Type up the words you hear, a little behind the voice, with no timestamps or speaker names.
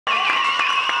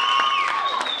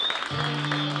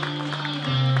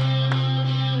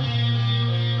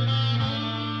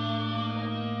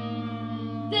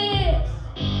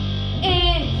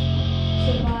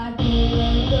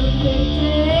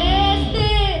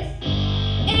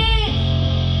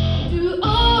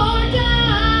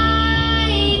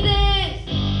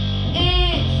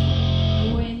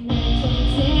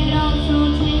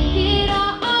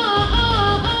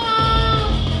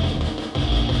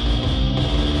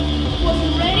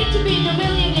being a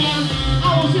millionaire.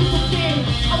 I wasn't prepared.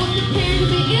 I was prepared to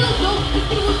be ill though. This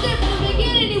kid was there from the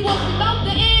beginning. He wasn't about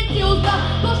the ends. He was about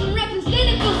busting reps and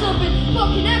standing for something.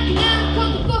 Fucking acting out,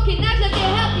 come to fucking act like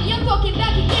they're happy. I'm fucking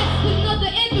back again with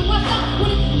another end. But what's up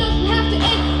when it doesn't have to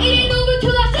end? It ain't over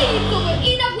till I say it's over.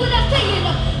 Enough when I say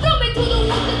enough. Throw me to the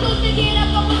woods and close the gate.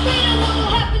 I'm afraid of what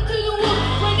will happen to the wolf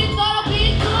when they thought I'll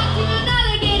be too much to an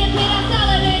alligator pit. I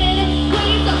salivated it.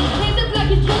 Raise up, hands up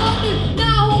like it's 12.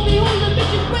 Now hold me, hold the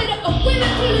bitches greater. A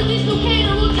women to the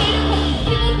dislocator, rotator.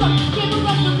 Came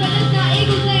up from brothers, now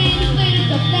eagles and inflators.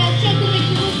 The last chance to make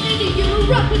you listen to you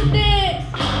rock with this.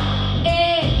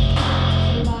 Hey,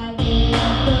 survival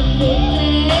of the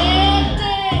fittest.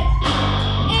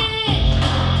 Hey,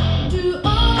 do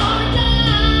or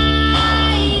die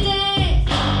this.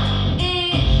 Hey,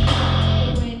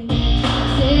 when you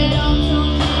sit on, so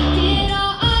take it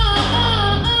off.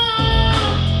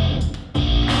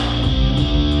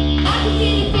 I can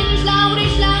see the finish line when they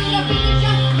slide to the finish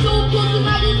line. So close to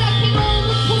my dude that came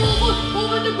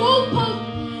over the goalpost.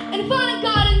 And if I done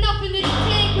got enough in this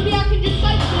tank, maybe I can just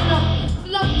siphon it up.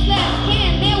 Fill up this last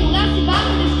can, man, will I survive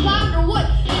in this climate or what?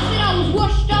 They said I was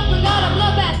washed up and got a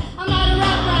bloodbath. I'm not a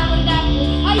rapper, I'm a dapper.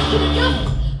 I could have just,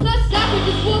 plus I could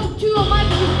just walk up to a mic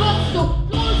with his butt. So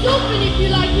doors open if you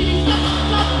like it and stuff.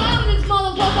 Stop firing this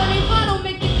motherfucker, and if I don't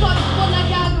make the cut, well,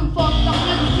 like I give a fuck. I'm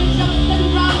gonna finish up, let me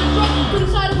ride the truck to the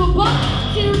side of a bus.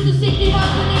 Serious to 60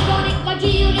 house when they got it like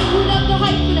G-Unit who love the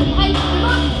hype for them, hype for them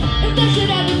up. If that shit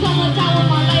ever come one time with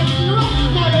my life in a row,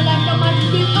 never like I might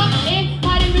just give up,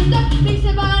 I didn't stuck, thinks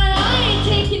about it, I ain't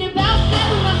taking it back,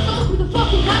 stabbing my soul with a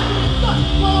fucking knife in the gut.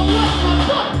 Well, I'm what my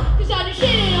fuck, cause I just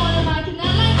shit it on the mic and I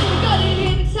like to gut it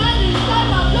and excited inside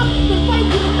my blood, gonna fight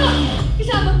to the nut, cause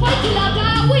I'm a fight till I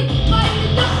die, wait, fight in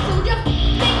the dust, so just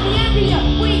make me angrier,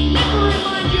 wait, never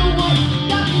remind you what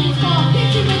got me this far,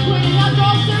 picture me quit and I'll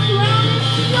draw circle around it,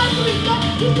 life for his gut,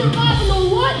 he's surviving or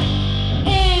what?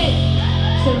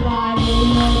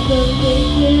 Survival of the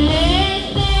fittest.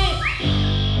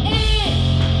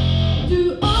 Do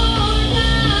or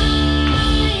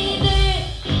die this.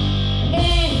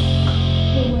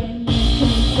 But when you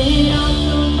can sit on,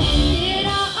 so take it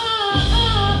off.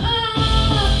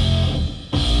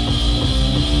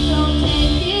 So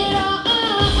take it off.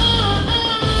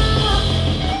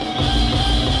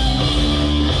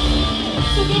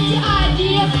 So get your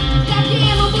ideas, stack your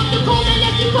ammo, book the cold and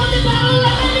let you come to battle.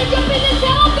 Let me jump in this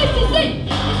hell, fix it, sleep.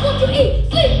 It's what you eat,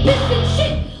 sleep, piss and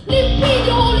shit. Live, breathe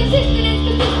your whole existence,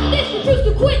 consist this, refuse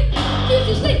to quit. Choose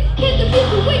to sleep, hit the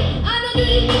people wait. I don't do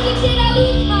this music shit, I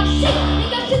lose my shit.